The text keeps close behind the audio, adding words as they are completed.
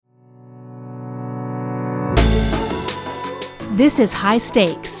This is High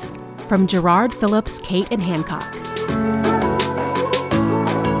Stakes from Gerard Phillips, Cate and Hancock.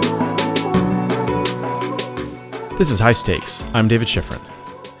 This is High Stakes. I'm David Schifrin.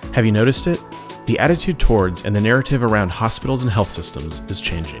 Have you noticed it? The attitude towards and the narrative around hospitals and health systems is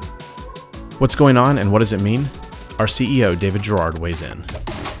changing. What's going on and what does it mean? Our CEO, David Gerard, weighs in.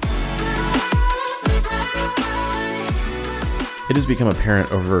 It has become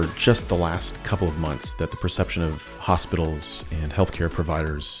apparent over just the last couple of months that the perception of hospitals and healthcare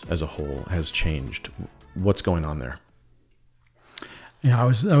providers as a whole has changed. What's going on there? Yeah,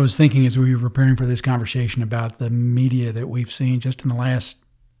 I was thinking as we were preparing for this conversation about the media that we've seen just in the last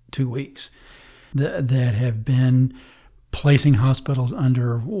 2 weeks that have been placing hospitals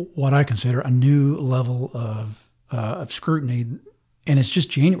under what I consider a new level of scrutiny, and it's just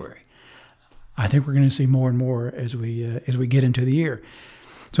January. I think we're going to see more and more as we get into the year.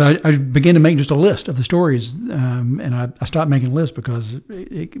 So I began to make just a list of the stories, and I stopped making a list because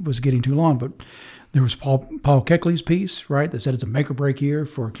it was getting too long. But there was Paul Keckley's piece, right, that said it's a make or break year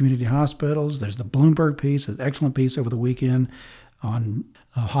for community hospitals. There's the Bloomberg piece, an excellent piece over the weekend on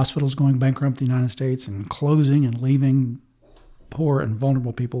hospitals going bankrupt in the United States and closing and leaving poor and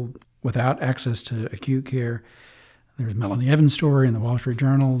vulnerable people without access to acute care. There's Melanie Evans' story in the Wall Street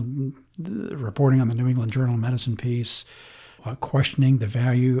Journal, reporting on the New England Journal of Medicine piece, questioning the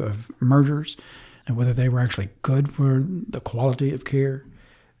value of mergers and whether they were actually good for the quality of care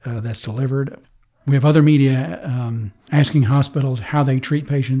that's delivered. We have other media asking hospitals how they treat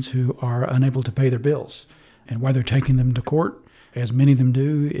patients who are unable to pay their bills and why they're taking them to court, as many of them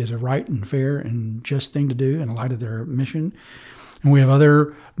do, is a right and fair and just thing to do in light of their mission. And we have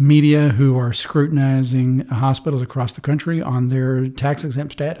other media who are scrutinizing hospitals across the country on their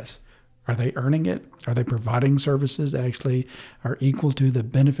tax-exempt status. Are they earning it? Are they providing services that actually are equal to the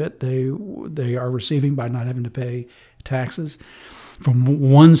benefit they are receiving by not having to pay taxes? From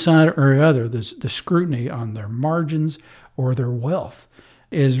one side or the other, the scrutiny on their margins or their wealth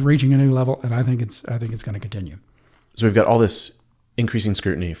is reaching a new level, and I think it's going to continue. So we've got all this increasing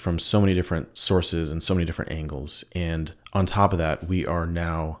scrutiny from so many different sources and so many different angles. And on top of that, we are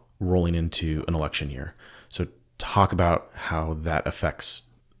now rolling into an election year. So talk about how that affects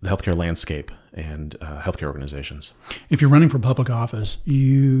the healthcare landscape and healthcare organizations. If you're running for public office,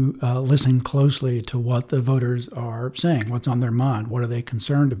 you listen closely to what the voters are saying, what's on their mind, what are they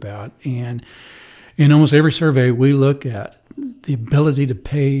concerned about. And in almost every survey, we look at the ability to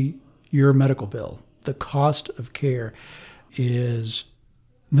pay your medical bill. The cost of care is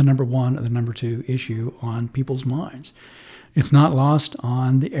the number one or the number two issue on people's minds. It's not lost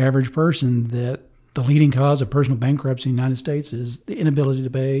on the average person that the leading cause of personal bankruptcy in the United States is the inability to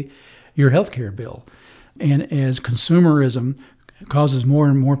pay your health care bill. And as consumerism causes more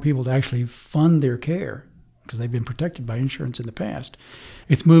and more people to actually fund their care, because they've been protected by insurance in the past,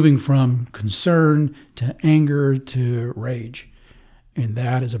 it's moving from concern to anger to rage. And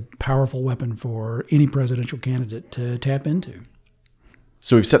that is a powerful weapon for any presidential candidate to tap into.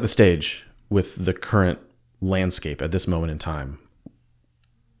 So we've set the stage with the current landscape at this moment in time.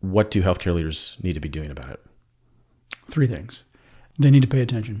 What do healthcare leaders need to be doing about it? 3 things. They need to pay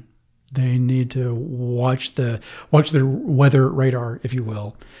attention. They need to watch their weather radar, if you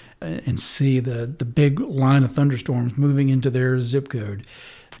will, and see the big line of thunderstorms moving into their zip code.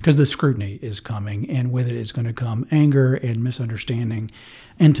 Because the scrutiny is coming, and with it is going to come anger and misunderstanding,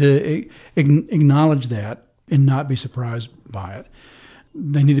 and to acknowledge that and not be surprised by it.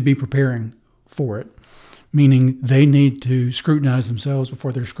 They need to be preparing for it, meaning they need to scrutinize themselves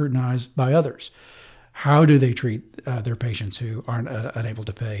before they're scrutinized by others. How do they treat their patients who aren't unable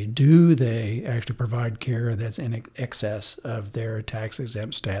to pay? Do they actually provide care that's in excess of their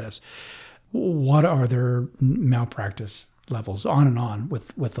tax-exempt status? What are their malpractice levels? On and on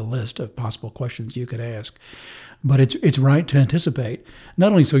with the list of possible questions you could ask. But it's right to anticipate,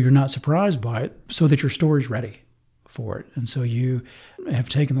 not only so you're not surprised by it, so that your story's ready for it. And so you have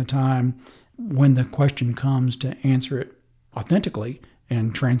taken the time when the question comes to answer it authentically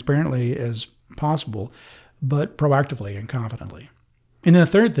and transparently as possible, but proactively and confidently. And then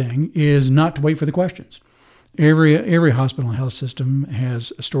the third thing is not to wait for the questions. Every hospital and health system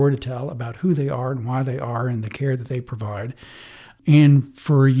has a story to tell about who they are and why they are and the care that they provide. And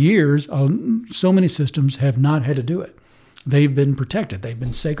for years, so many systems have not had to do it. They've been protected. They've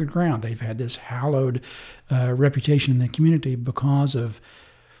been sacred ground. They've had this hallowed reputation in the community because of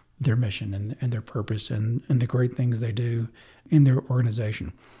their mission and their purpose and the great things they do in their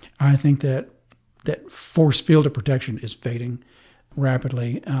organization. I think that force field of protection is fading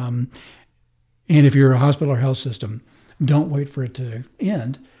rapidly. And if you're a hospital or health system, don't wait for it to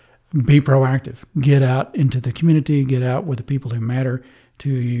end. be proactive. Get out into the community, get out with the people who matter to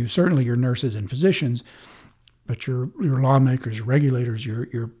you, certainly your nurses and physicians, but your lawmakers, your regulators,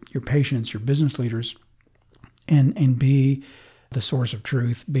 your patients, your business leaders, and be the source of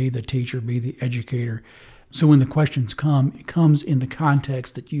truth, be the teacher, be the educator. So when the questions come, it comes in the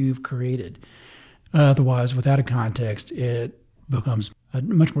context that you've created. Otherwise, without a context, it becomes a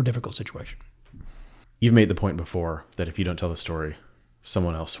much more difficult situation. You've made the point before that if you don't tell the story,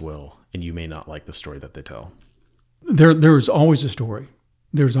 someone else will, and you may not like the story that they tell. There is always a story.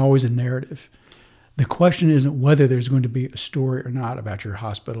 There's always a narrative. The question isn't whether there's going to be a story or not about your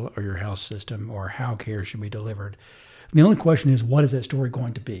hospital or your health system or how care should be delivered. The only question is, what is that story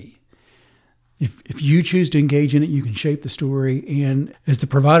going to be? If you choose to engage in it, you can shape the story. And as the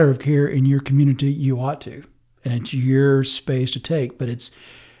provider of care in your community, you ought to. And it's your space to take, but it's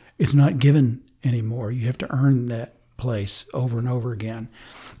not given anymore. You have to earn that place over and over again.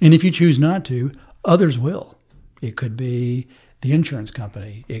 And if you choose not to, others will. It could be the insurance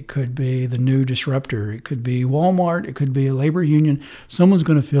company. It could be the new disruptor. It could be Walmart. It could be a labor union. Someone's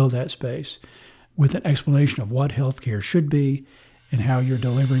going to fill that space with an explanation of what healthcare should be and how you're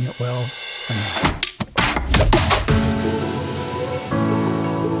delivering it well or not.